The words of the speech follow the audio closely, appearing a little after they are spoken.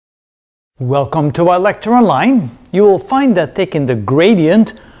Welcome to our lecture online. You will find that taking the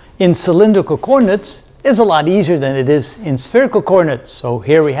gradient in cylindrical coordinates is a lot easier than it is in spherical coordinates. So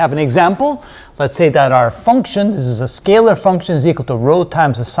here we have an example. Let's say that our function, this is a scalar function, is equal to rho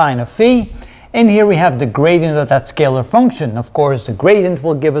times the sine of phi. And here we have the gradient of that scalar function. Of course, the gradient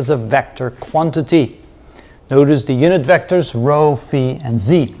will give us a vector quantity. Notice the unit vectors rho, phi, and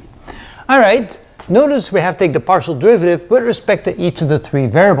z. All right. Notice we have to take the partial derivative with respect to each of the three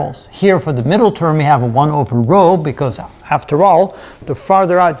variables. Here for the middle term we have a 1 over rho because after all, the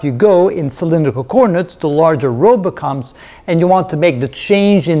farther out you go in cylindrical coordinates, the larger rho becomes, and you want to make the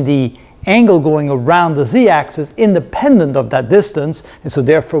change in the angle going around the z-axis independent of that distance, and so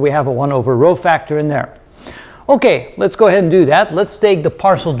therefore we have a 1 over rho factor in there. Okay, let's go ahead and do that. Let's take the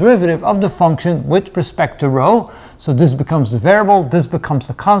partial derivative of the function with respect to rho. So this becomes the variable, this becomes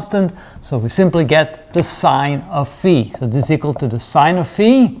the constant, so we simply get the sine of phi. So this is equal to the sine of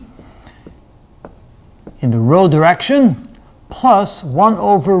phi in the rho direction plus 1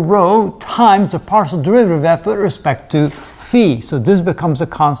 over rho times the partial derivative of f with respect to phi. So this becomes a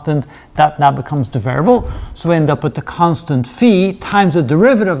constant, that now becomes the variable. So we end up with the constant phi times the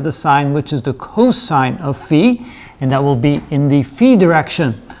derivative of the sine, which is the cosine of phi, and that will be in the phi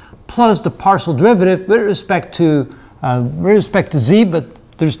direction, plus the partial derivative with respect to z, but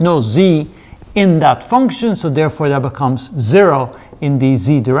there's no z in that function, so therefore that becomes 0 in the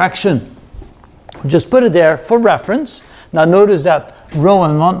z direction. We'll just put it there for reference. Now notice that rho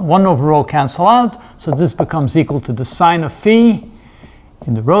and 1 over rho cancel out, so this becomes equal to the sine of phi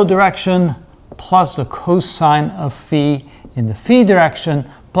in the rho direction plus the cosine of phi in the phi direction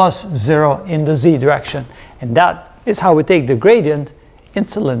plus 0 in the z direction. And that is how we take the gradient in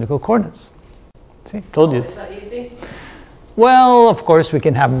cylindrical coordinates. See, told you. Is that easy? Well, of course we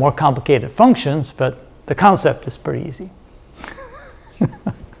can have more complicated functions, but the concept is pretty easy.